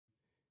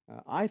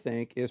I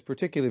think is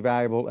particularly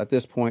valuable at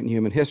this point in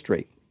human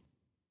history.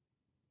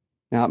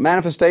 Now,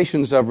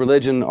 manifestations of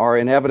religion are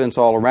in evidence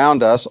all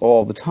around us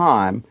all the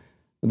time.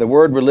 The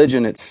word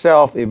religion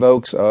itself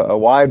evokes a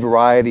wide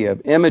variety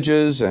of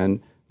images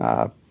and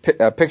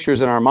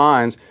pictures in our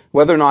minds.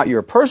 Whether or not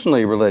you're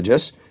personally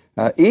religious,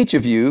 each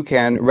of you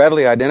can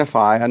readily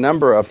identify a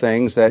number of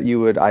things that you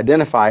would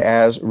identify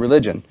as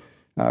religion.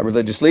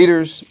 Religious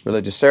leaders,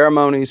 religious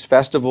ceremonies,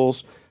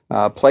 festivals,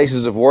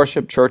 places of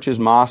worship, churches,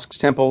 mosques,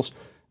 temples.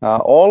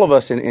 All of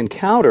us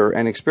encounter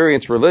and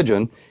experience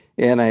religion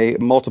in a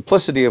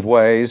multiplicity of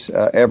ways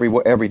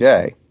every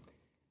day.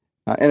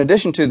 In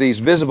addition to these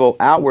visible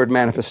outward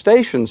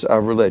manifestations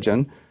of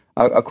religion,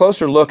 a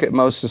closer look at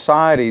most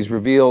societies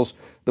reveals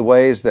the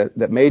ways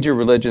that major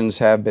religions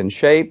have been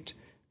shaped,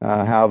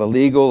 how the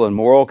legal and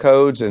moral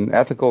codes and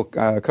ethical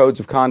codes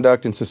of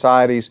conduct in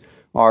societies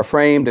are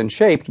framed and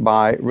shaped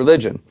by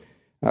religion.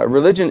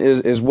 Religion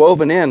is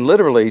woven in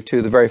literally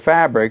to the very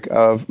fabric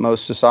of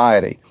most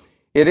society.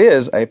 It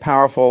is a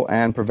powerful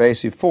and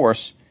pervasive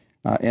force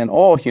in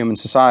all human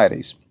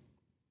societies.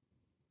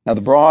 Now,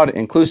 the broad,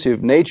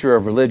 inclusive nature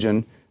of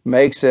religion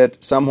makes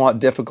it somewhat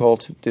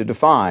difficult to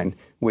define.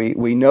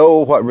 We know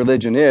what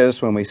religion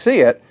is when we see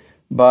it,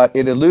 but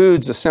it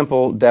eludes a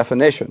simple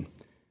definition.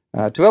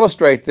 To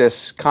illustrate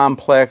this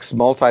complex,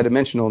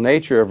 multidimensional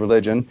nature of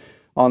religion,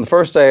 on the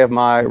first day of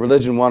my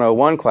Religion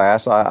 101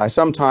 class, I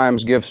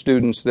sometimes give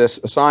students this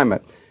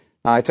assignment.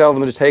 I tell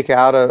them to take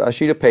out a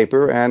sheet of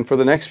paper and for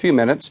the next few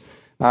minutes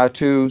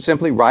to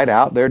simply write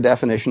out their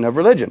definition of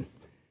religion.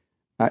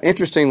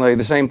 Interestingly,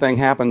 the same thing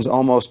happens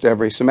almost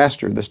every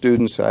semester. The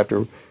students,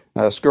 after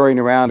scurrying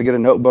around to get a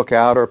notebook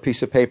out or a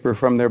piece of paper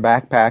from their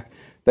backpack,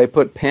 they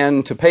put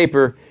pen to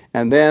paper,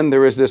 and then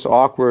there is this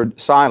awkward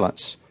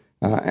silence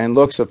and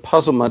looks of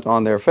puzzlement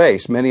on their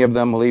face. Many of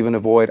them will even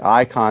avoid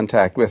eye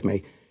contact with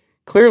me.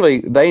 Clearly,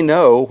 they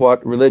know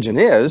what religion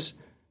is,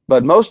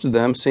 but most of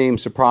them seem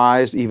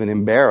surprised, even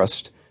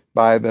embarrassed,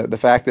 by the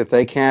fact that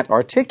they can't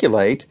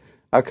articulate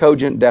a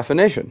cogent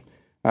definition.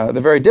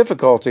 The very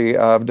difficulty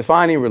of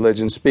defining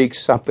religion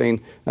speaks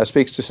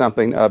to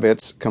something of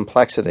its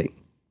complexity.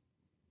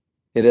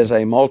 It is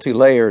a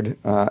multi-layered,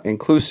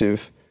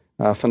 inclusive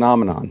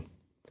phenomenon.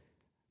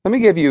 Let me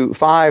give you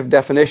 5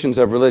 definitions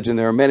of religion.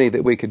 There are many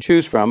that we could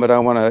choose from, but I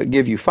want to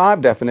give you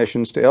 5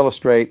 definitions to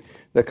illustrate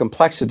the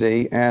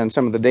complexity and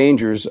some of the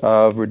dangers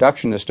of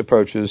reductionist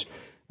approaches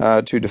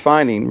to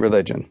defining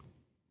religion.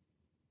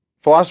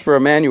 Philosopher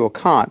Immanuel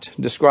Kant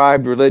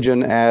described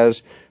religion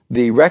as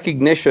the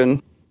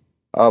recognition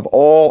of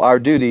all our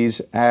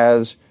duties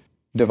as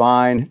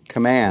divine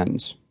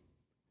commands.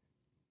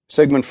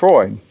 Sigmund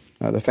Freud,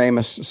 the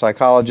famous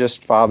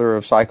psychologist, father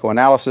of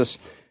psychoanalysis,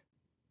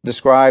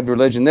 described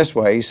religion this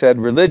way. He said,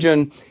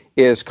 "Religion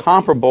is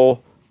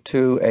comparable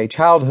to a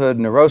childhood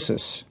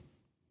neurosis."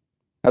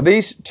 Now,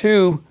 these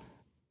 2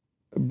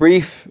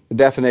 brief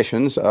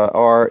definitions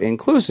are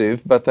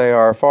inclusive, but they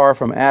are far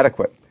from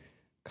adequate.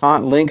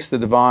 Kant links the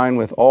divine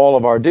with all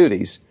of our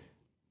duties.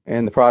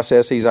 In the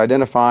process, he's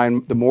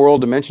identifying the moral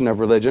dimension of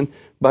religion,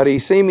 but he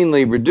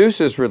seemingly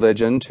reduces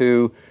religion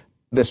to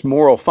this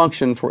moral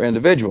function for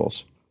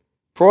individuals.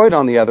 Freud,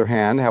 on the other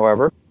hand,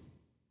 however,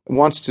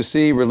 wants to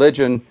see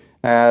religion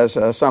as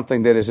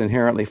something that is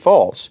inherently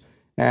false,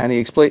 and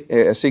he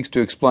seeks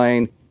to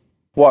explain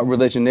what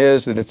religion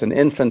is, that it's an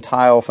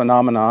infantile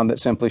phenomenon that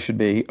simply should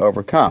be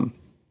overcome.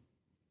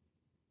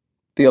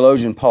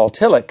 Theologian Paul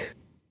Tillich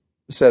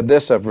said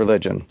this of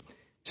religion.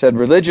 He said,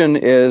 "Religion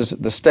is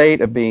the state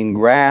of being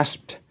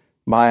grasped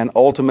by an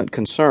ultimate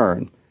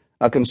concern,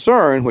 a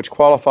concern which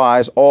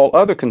qualifies all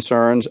other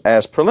concerns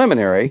as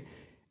preliminary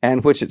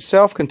and which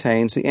itself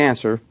contains the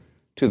answer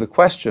to the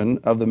question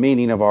of the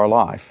meaning of our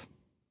life."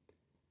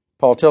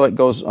 Paul Tillich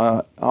goes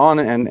on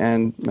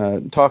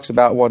and talks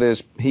about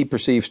what he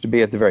perceives to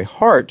be at the very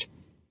heart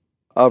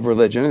of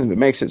religion, and it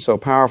makes it so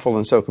powerful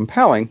and so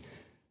compelling.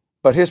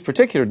 But his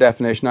particular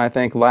definition, I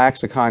think,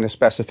 lacks a kind of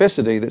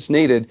specificity that's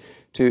needed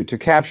to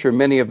capture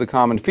many of the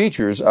common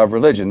features of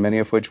religion, many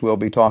of which we'll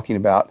be talking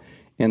about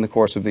in the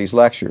course of these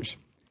lectures.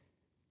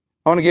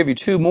 I want to give you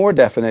 2 more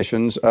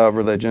definitions of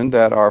religion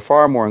that are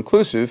far more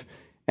inclusive,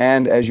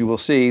 and as you will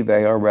see,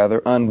 they are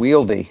rather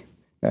unwieldy.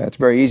 It's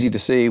very easy to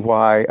see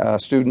why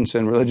students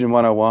in Religion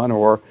 101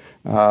 or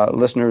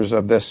listeners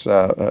of this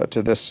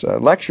to this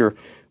lecture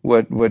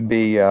would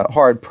be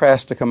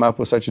hard-pressed to come up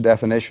with such a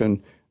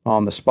definition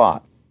on the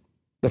spot.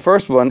 The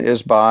first one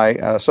is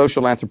by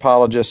social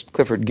anthropologist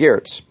Clifford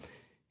Geertz.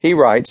 He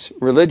writes,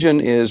 "Religion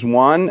is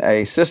 1,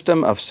 a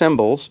system of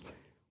symbols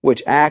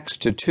which acts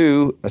to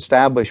 2,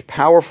 establish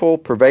powerful,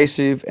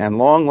 pervasive, and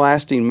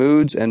long-lasting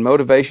moods and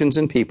motivations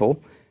in people,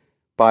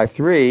 by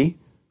 3,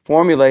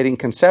 formulating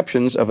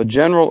conceptions of a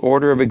general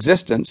order of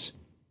existence,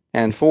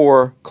 and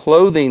 4,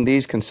 clothing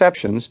these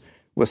conceptions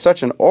with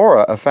such an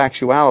aura of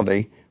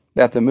factuality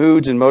that the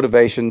moods and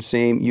motivations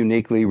seem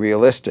uniquely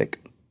realistic."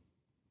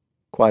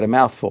 Quite a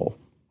mouthful.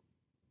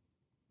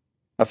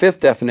 A 5th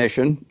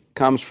definition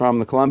comes from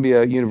the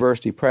Columbia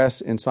University Press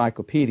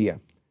Encyclopedia,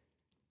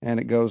 and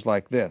it goes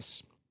like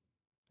this.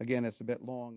 Again, it's a bit long.